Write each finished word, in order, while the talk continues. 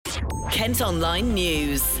Kent Online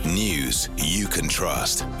News. News you can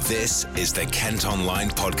trust. This is the Kent Online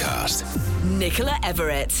Podcast. Nicola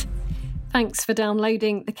Everett. Thanks for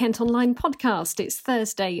downloading the Kent Online Podcast. It's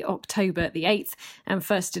Thursday, October the 8th. And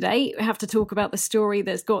first today, we have to talk about the story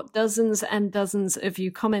that's got dozens and dozens of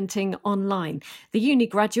you commenting online. The uni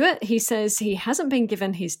graduate, he says he hasn't been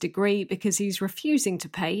given his degree because he's refusing to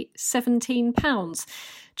pay £17.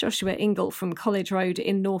 Joshua Ingle from College Road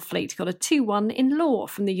in Northfleet got a 2-1 in law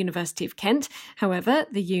from the University of Kent. However,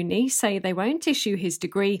 the uni say they won't issue his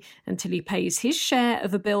degree until he pays his share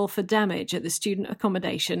of a bill for damage at the student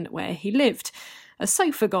accommodation where he lived. A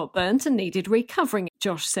sofa got burnt and needed recovering.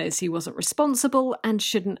 Josh says he wasn't responsible and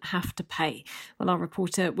shouldn't have to pay. Well, our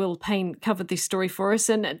reporter Will Payne covered this story for us,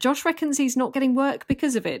 and Josh reckons he's not getting work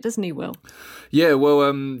because of it, doesn't he, Will? Yeah,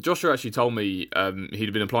 well, Joshua actually told me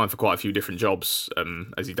he'd been applying for quite a few different jobs,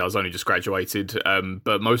 as he does, only just graduated,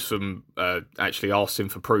 but most of them actually asked him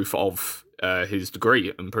for proof of his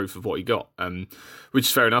degree and proof of what he got, which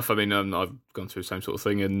is fair enough. I mean, I've gone through the same sort of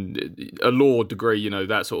thing, and a law degree, you know,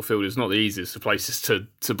 that sort of field is not the easiest of places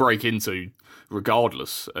to break into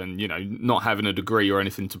regardless, and, you know, not having a degree or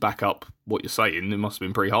anything to back up what you're saying, it must have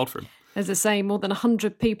been pretty hard for him. As I say, more than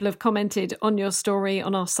 100 people have commented on your story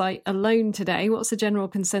on our site alone today. What's the general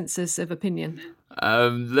consensus of opinion?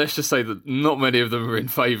 Let's just say that not many of them are in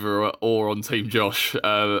favour or on Team Josh.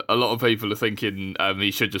 A lot of people are thinking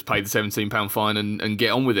he should just pay the £17 fine and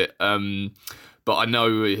get on with it. But I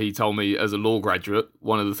know he told me as a law graduate,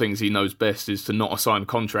 one of the things he knows best is to not assign a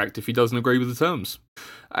contract if he doesn't agree with the terms.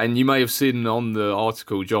 And you may have seen on the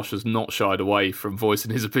article, Josh has not shied away from voicing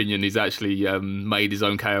his opinion. He's actually made his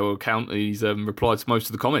own KO account. And he's replied to most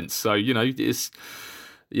of the comments. So, you know, it's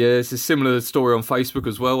a similar story on Facebook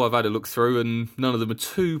as well. I've had a look through and none of them are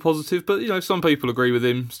too positive. But, you know, some people agree with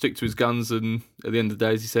him, stick to his guns. And at the end of the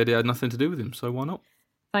day, as he said, it had nothing to do with him. So why not?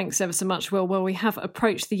 Thanks ever so much, Will. Well, we have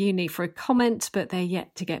approached the uni for a comment, but they're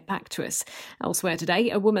yet to get back to us. Elsewhere today,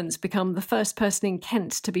 a woman's become the first person in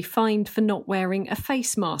Kent to be fined for not wearing a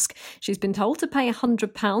face mask. She's been told to pay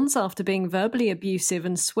 £100 after being verbally abusive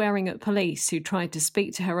and swearing at police who tried to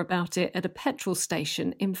speak to her about it at a petrol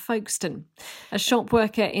station in Folkestone. A shop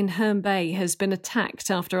worker in Herne Bay has been attacked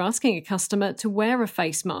after asking a customer to wear a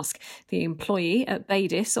face mask. The employee at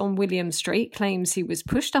Badis on William Street claims he was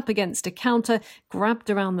pushed up against a counter, grabbed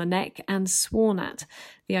around the neck and sworn at.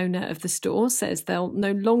 The owner of the store says they'll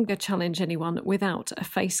no longer challenge anyone without a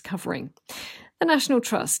face covering. The National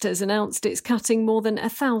Trust has announced it's cutting more than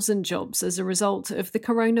 1,000 jobs as a result of the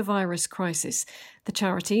coronavirus crisis. The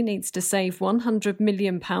charity needs to save £100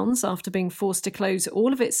 million after being forced to close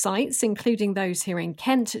all of its sites, including those here in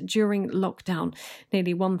Kent, during lockdown.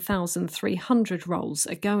 Nearly 1,300 roles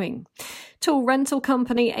are going. Tool rental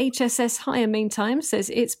company HSS Hire, meantime, says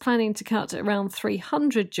it's planning to cut around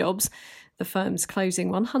 300 jobs. The firm's closing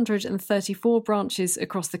 134 branches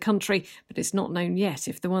across the country, but it's not known yet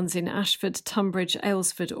if the ones in Ashford, Tunbridge,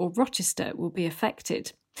 Aylesford or Rochester will be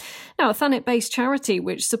affected. Now, a Thanet-based charity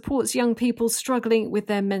which supports young people struggling with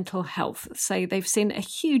their mental health say they've seen a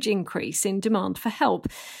huge increase in demand for help.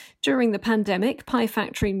 During the pandemic, Pie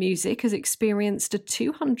Factory Music has experienced a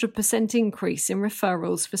 200% increase in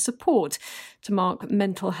referrals for support. To mark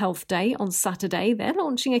Mental Health Day on Saturday, they're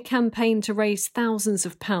launching a campaign to raise thousands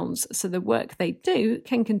of pounds so the work they do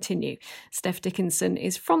can continue. Steph Dickinson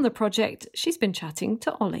is from the project. She's been chatting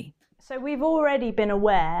to Ollie. So we've already been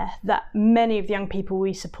aware that many of the young people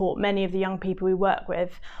we support, many of the young people we work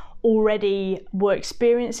with already were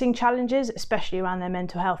experiencing challenges, especially around their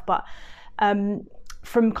mental health. But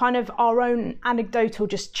from kind of our own anecdotal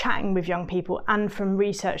just chatting with young people and from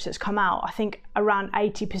research that's come out, I think around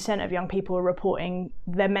 80% of young people are reporting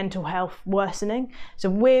their mental health worsening. So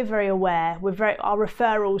we're very aware, our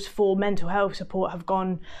referrals for mental health support have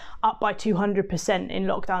gone up by 200% in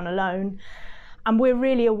lockdown alone. And we're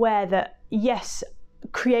really aware that, yes,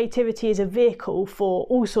 creativity is a vehicle for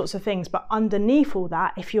all sorts of things, but underneath all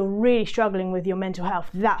that, if you're really struggling with your mental health,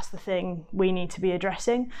 that's the thing we need to be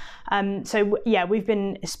addressing. We've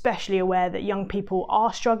been especially aware that young people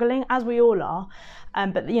are struggling, as we all are,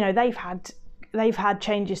 but you know, they've had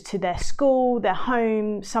changes to their school, their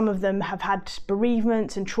home. Some of them have had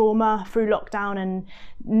bereavements and trauma through lockdown, and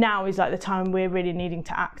now is like the time we're really needing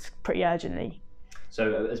to act pretty urgently.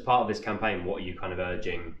 So as part of this campaign, what are you kind of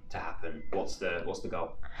urging to happen? What's the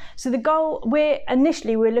goal? So the goal, we're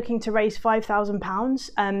looking to raise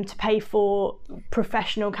 £5,000 to pay for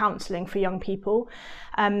professional counselling for young people.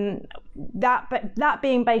 That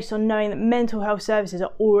being based on knowing that mental health services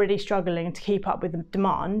are already struggling to keep up with the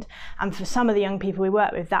demand, and for some of the young people we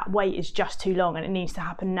work with, that wait is just too long and it needs to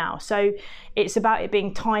happen now. So it's about it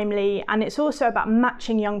being timely, and it's also about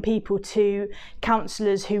matching young people to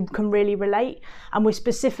counsellors who can really relate. And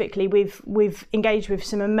we've engaged with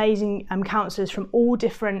some amazing counsellors from all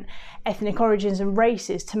different ethnic origins and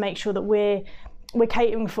races to make sure that we're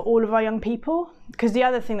catering for all of our young people. Because the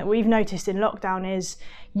other thing that we've noticed in lockdown is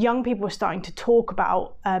young people are starting to talk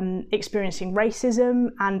about experiencing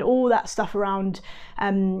racism and all that stuff around,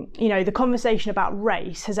 the conversation about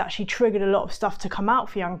race has actually triggered a lot of stuff to come out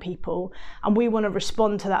for young people. And we want to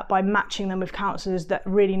respond to that by matching them with counsellors that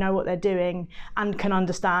really know what they're doing and can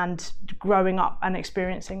understand growing up and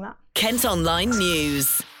experiencing that. Kent Online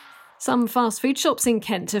News. Some fast food shops in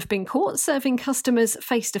Kent have been caught serving customers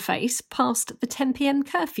face-to-face past the 10 p.m.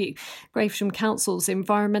 curfew. Gravesham Council's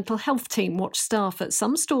environmental health team watch staff at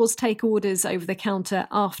some stores take orders over the counter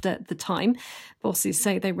after the time. Bosses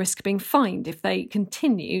say they risk being fined if they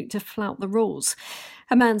continue to flout the rules.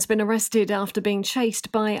 A man's been arrested after being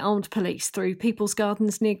chased by armed police through People's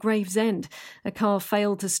Gardens near Gravesend. A car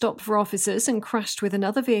failed to stop for officers and crashed with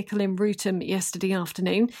another vehicle in Rootham yesterday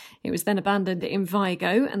afternoon. It was then abandoned in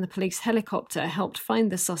Vigo, and the police helicopter helped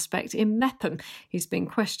find the suspect in Mepham. He's been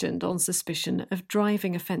questioned on suspicion of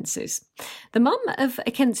driving offences. The mum of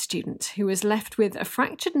a Kent student who was left with a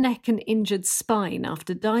fractured neck and injured spine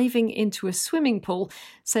after diving into a swimming pool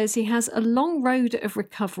says he has a long road of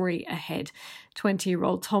recovery ahead.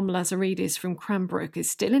 20-year-old Tom Lazaridis from Cranbrook is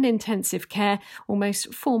still in intensive care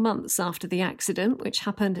almost 4 months after the accident, which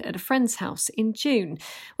happened at a friend's house in June.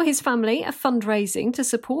 Well, his family are fundraising to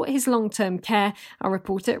support his long-term care. Our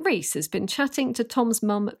reporter Reese has been chatting to Tom's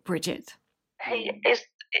mum, Bridget. He is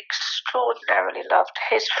extraordinarily loved.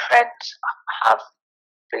 His friends have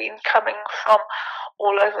been coming from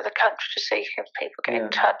all over the country to see him. People get in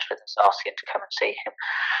touch with us asking to come and see him.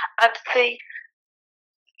 And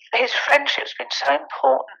his friendship's been so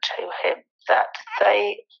important to him that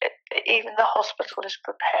even the hospital is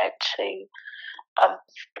prepared to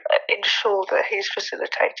ensure that he's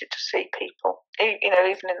facilitated to see people,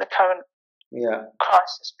 even in the current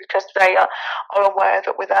crisis, because they are aware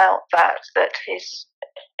that without that his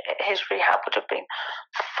rehab would have been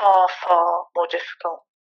far, far more difficult.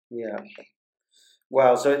 Yeah.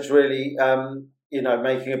 Wow, so it's really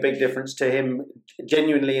making a big difference to him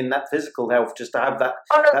genuinely in that physical health, just to have that,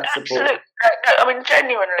 that support. Absolutely. No, I mean,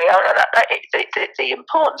 genuinely, the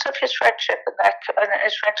importance of his friendship and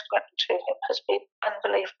his friends commitment to him has been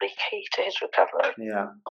unbelievably key to his recovery. Yeah.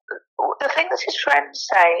 The thing that his friends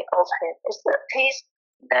say of him is that he's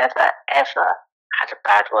never, ever had a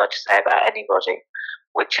bad word to say about anybody,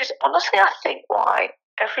 which is honestly, I think, why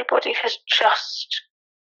everybody has just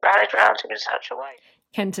rallied around him in such a way.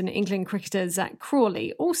 Kent and England cricketer Zach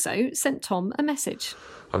Crawley also sent Tom a message.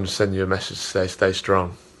 I'm just sending you a message to say stay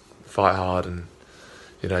strong, fight hard, and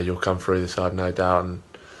you'll come through this, I have no doubt, and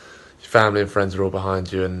your family and friends are all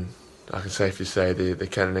behind you, and I can safely say the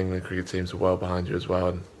Kent and England cricket teams are well behind you as well,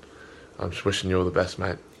 and I'm just wishing you all the best,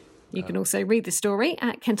 mate. You can also read the story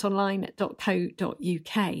at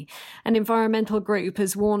kentonline.co.uk. An environmental group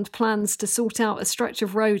has warned plans to sort out a stretch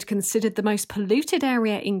of road considered the most polluted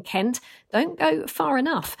area in Kent don't go far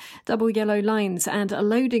enough. Double yellow lines and a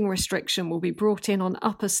loading restriction will be brought in on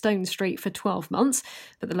Upper Stone Street for 12 months,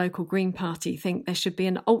 but the local Green Party think there should be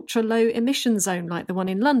an ultra-low emission zone like the one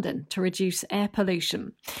in London to reduce air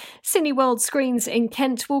pollution. Cineworld screens in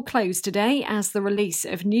Kent will close today as the release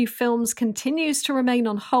of new films continues to remain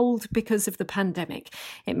on hold because of the pandemic.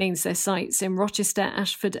 It means their sites in Rochester,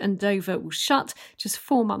 Ashford and Dover will shut just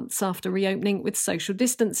 4 months after reopening with social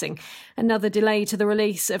distancing. Another delay to the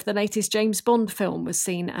release of the latest James Bond film was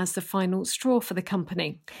seen as the final straw for the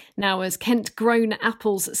company. Now, as Kent-grown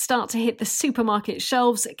apples start to hit the supermarket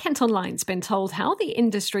shelves, Kent Online's been told how the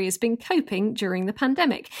industry has been coping during the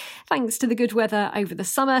pandemic. Thanks to the good weather over the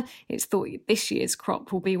summer, it's thought this year's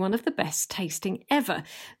crop will be one of the best tasting ever.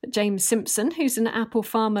 But James Simpson, who's an apple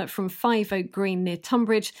farmer from Five Oak Green near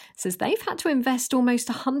Tunbridge, says they've had to invest almost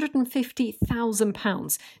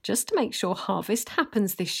 £150,000 just to make sure harvest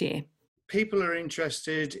happens this year. People are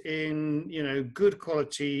interested in, good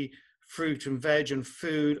quality fruit and veg and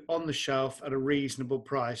food on the shelf at a reasonable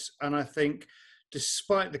price. And I think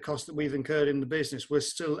despite the cost that we've incurred in the business, we're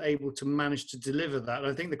still able to manage to deliver that.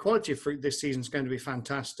 I think the quality of fruit this season is going to be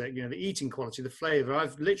fantastic. The eating quality, the flavour.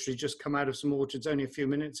 I've literally just come out of some orchards only a few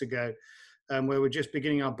minutes ago. where we're just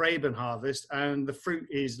beginning our Braeburn harvest, and the fruit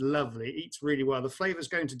is lovely, it eats really well. The flavour's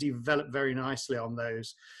going to develop very nicely on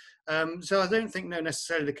those. So I don't think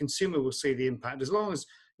necessarily the consumer will see the impact. As long as,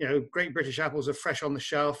 Great British apples are fresh on the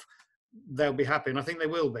shelf, they'll be happy, and I think they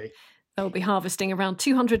will be. They'll be harvesting around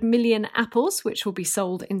 200 million apples, which will be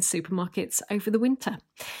sold in supermarkets over the winter.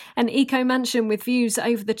 An eco-mansion with views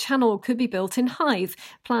over the Channel could be built in Hythe.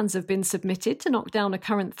 Plans have been submitted to knock down a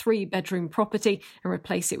current 3-bedroom property and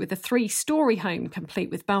replace it with a 3-storey home,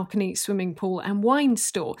 complete with balcony, swimming pool and wine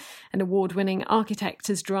store. An award-winning architect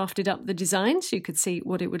has drafted up the design, so you could see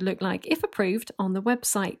what it would look like if approved on the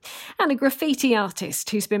website. And a graffiti artist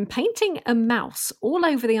who's been painting a mouse all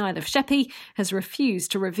over the Isle of Sheppey has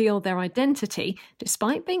refused to reveal their identity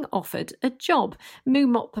despite being offered a job. Moo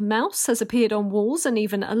Mop Mouse has appeared on walls and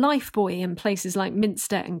even a life buoy in places like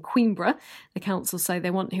Minster and Queenborough. The council say they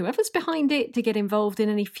want whoever's behind it to get involved in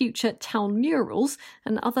any future town murals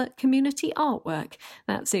and other community artwork.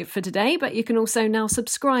 That's it for today, but you can also now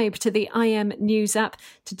subscribe to the IM News app.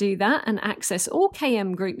 To do that and access all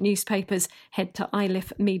KM Group newspapers, head to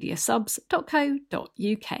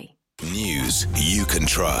ilifmediasubs.co.uk. News you can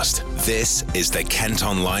trust. This is the Kent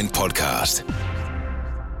Online Podcast.